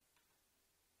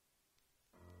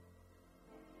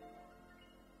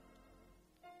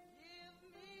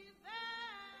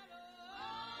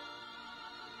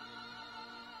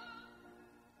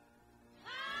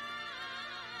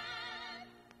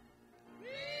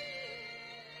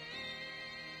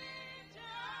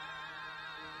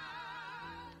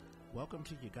Welcome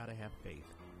to You Gotta Have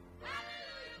Faith.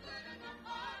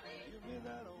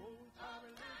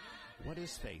 What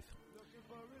is faith?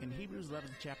 In Hebrews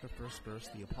 11th chapter, 1st verse,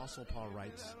 the Apostle Paul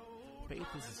writes, "Faith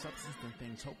is the substance in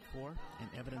things hoped for and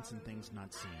evidence in things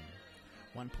not seen."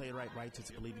 One playwright writes,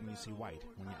 "It's believing you see white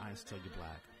when your eyes tell you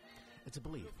black." It's a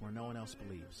belief where no one else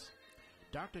believes.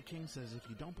 Dr. King says if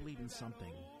you don't believe in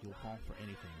something, you'll fall for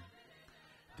anything.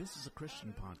 This is a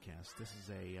Christian podcast. This is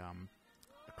a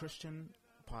Christian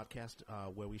podcast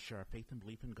where we share our faith and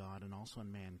belief in God and also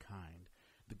in mankind,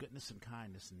 the goodness and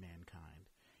kindness in mankind.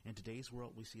 In today's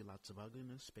world, we see lots of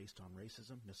ugliness based on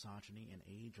racism, misogyny, and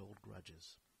age-old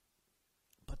grudges.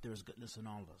 But there is goodness in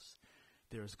all of us.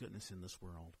 There is goodness in this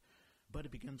world. But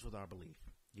it begins with our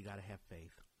belief. You got to have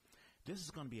faith. This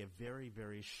is going to be a very,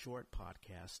 very short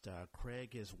podcast.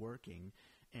 Craig is working,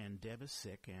 and Deb is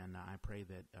sick, and I pray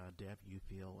that, Deb, you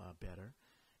feel better,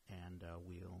 and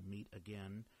we'll meet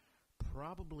again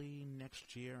probably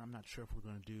next year. I'm not sure if we're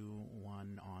going to do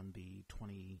one on the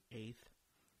 28th.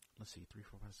 Let's see, 3,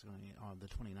 4, 5, 6, 7, 8, on the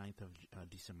 29th of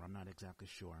December. I'm not exactly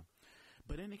sure.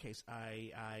 But in any case,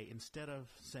 I instead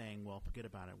of saying, well, forget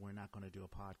about it, we're not going to do a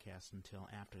podcast until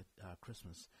after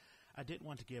Christmas, I did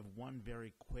want to give one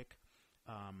very quick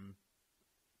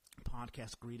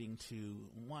podcast greeting to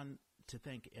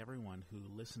thank everyone who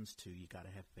listens to You Gotta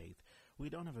Have Faith. We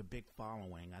don't have a big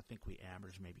following. I think we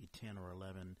average maybe 10 or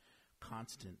 11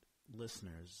 constant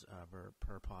listeners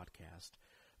per podcast.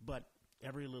 But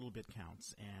every little bit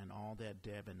counts, and all that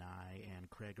Deb and I and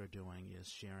Craig are doing is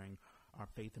sharing our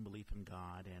faith and belief in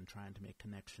God and trying to make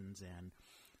connections and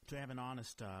to have an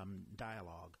honest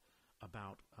dialogue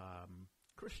about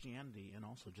Christianity and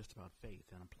also just about faith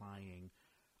and applying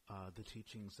the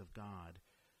teachings of God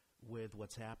with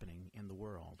what's happening in the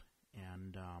world.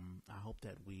 And I hope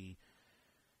that we,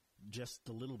 just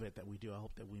the little bit that we do, I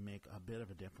hope that we make a bit of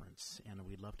a difference. And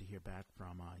we'd love to hear back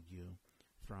from you,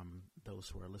 from those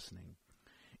who are listening.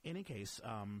 In any case,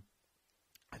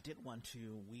 I did want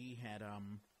to, we had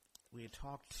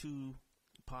talked 2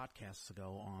 podcasts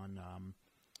ago on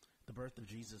the birth of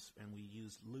Jesus, and we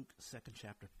used Luke 2nd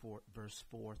chapter 4, verse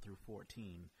 4 through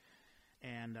 14.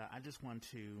 And I just want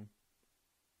to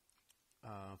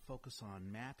focus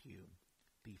on Matthew,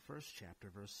 the 1st chapter,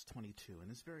 verse 22.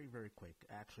 And it's very, very quick,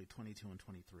 actually 22 and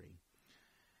 23.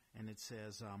 And it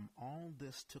says, all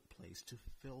this took place to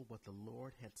fulfill what the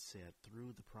Lord had said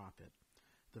through the prophet.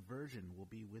 The virgin will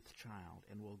be with child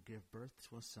and will give birth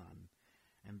to a son,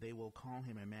 and they will call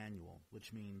him Emmanuel,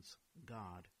 which means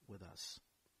God with us.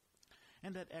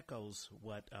 And that echoes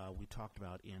what we talked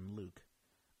about in Luke,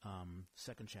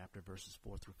 2nd chapter, verses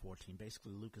 4 through 14.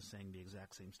 Basically, Luke is saying the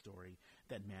exact same story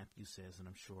that Matthew says, and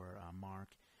I'm sure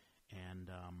Mark and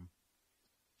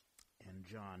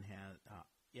John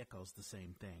echoes the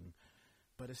same thing.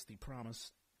 But it's the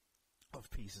promise of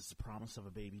peace. It's the promise of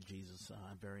a baby Jesus,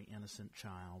 a very innocent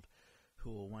child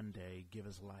who will one day give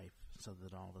his life so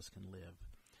that all of us can live.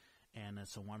 And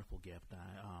it's a wonderful gift.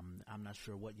 I'm not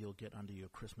sure what you'll get under your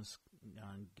Christmas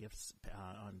gifts,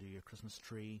 under your Christmas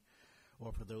tree,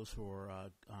 or for those who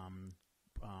are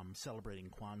celebrating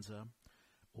Kwanzaa,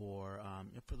 or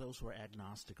for those who are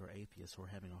agnostic or atheists who are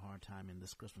having a hard time in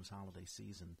this Christmas holiday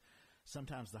season.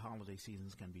 Sometimes the holiday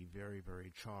seasons can be very,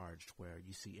 very charged, where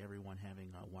you see everyone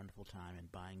having a wonderful time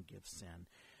and buying gifts, and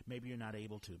maybe you're not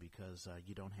able to because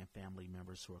you don't have family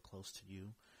members who are close to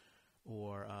you,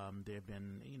 or there have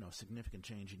been, significant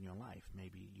change in your life.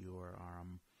 Maybe you're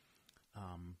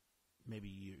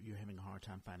having a hard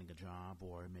time finding a job,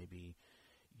 or maybe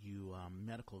you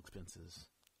medical expenses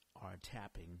are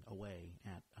tapping away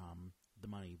at the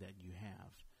money that you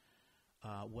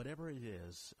have. Whatever it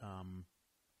is,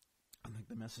 I think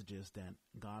the message is that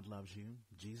God loves you,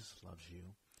 Jesus loves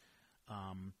you,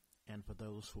 and for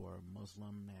those who are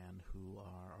Muslim and who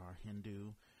are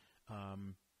Hindu,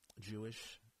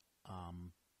 Jewish,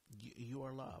 you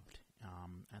are loved.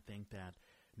 I think that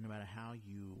no matter how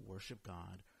you worship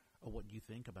God or what you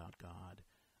think about God,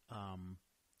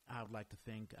 I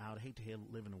would hate to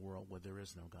live in a world where there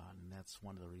is no God, and that's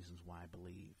one of the reasons why I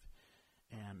believe.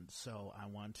 And so I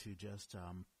want to just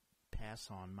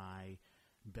pass on my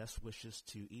best wishes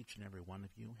to each and every one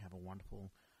of you. Have a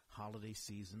wonderful holiday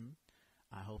season.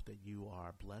 I hope that you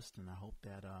are blessed, and I hope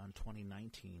that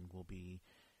 2019 will be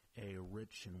a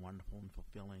rich and wonderful and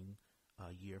fulfilling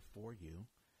year for you.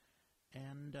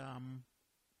 And I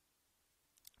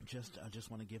just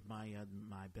want to give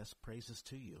my best praises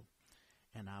to you.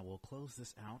 And I will close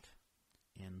this out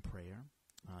in prayer.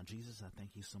 Jesus, I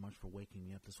thank you so much for waking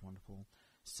me up this wonderful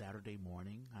Saturday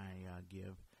morning.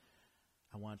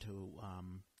 I want to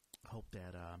hope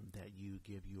that you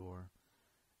give your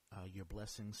your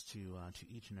blessings to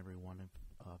each and every one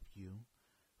of you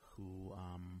who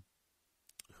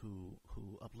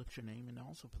uplift your name, and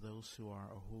also for those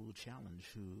who challenge,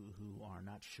 who are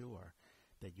not sure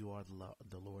that you are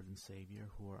the Lord and Savior,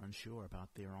 who are unsure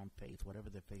about their own faith, whatever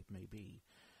their faith may be.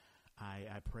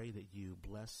 I pray that you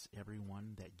bless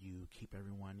everyone, that you keep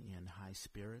everyone in high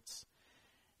spirits,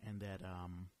 and that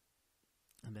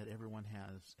everyone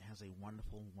has a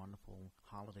wonderful, wonderful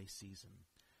holiday season.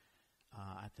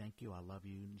 I thank you. I love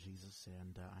you, Jesus,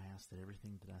 and I ask that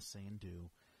everything that I say and do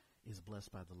is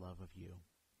blessed by the love of you.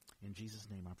 In Jesus'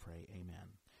 name I pray,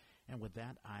 amen. And with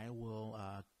that, I will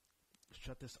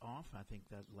shut this off. I think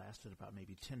that lasted about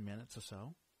maybe 10 minutes or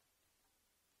so.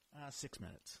 6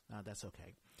 minutes. That's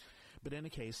okay. But in any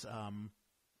case,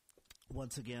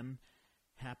 once again,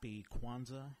 happy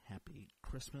Kwanzaa, happy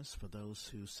Christmas for those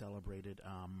who celebrated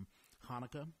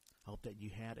Hanukkah. I hope that you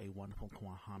had a wonderful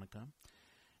Hanukkah.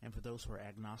 And for those who are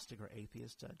agnostic or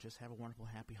atheist, just have a wonderful,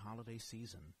 happy holiday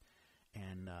season.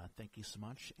 And thank you so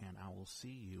much, and I will see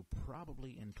you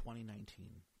probably in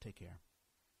 2019. Take care.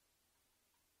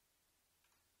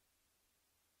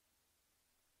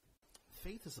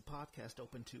 Faith is a podcast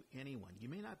open to anyone. You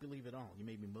may not believe at all. You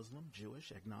may be Muslim,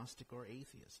 Jewish, agnostic, or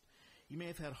atheist. You may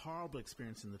have had horrible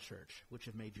experience in the church, which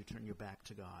have made you turn your back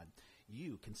to God.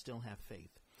 You can still have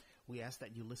faith. We ask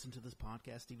that you listen to this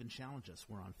podcast, even challenge us.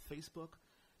 We're on Facebook,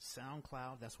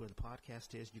 SoundCloud. That's where the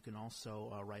podcast is. You can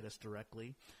also write us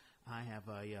directly. I have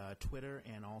a Twitter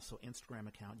and also Instagram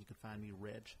account. You can find me,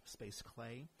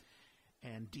 Reg_Clay,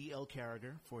 and DL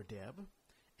Carragher for Deb.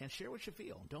 And share what you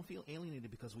feel. Don't feel alienated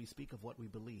because we speak of what we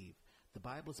believe. The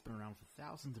Bible has been around for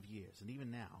thousands of years, and even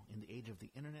now, in the age of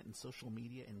the internet and social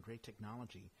media and great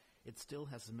technology, it still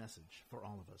has a message for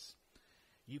all of us.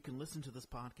 You can listen to this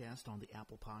podcast on the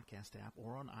Apple Podcast app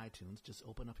or on iTunes. Just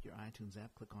open up your iTunes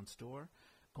app, click on Store,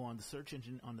 go on the search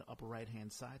engine on the upper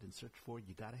right-hand side, and search for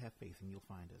You Gotta Have Faith, and you'll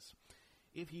find us.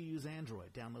 If you use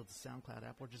Android, download the SoundCloud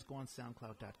app or just go on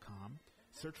SoundCloud.com,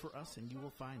 search for us, and you will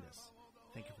find us.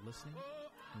 Thank you for listening,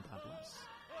 and God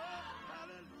bless.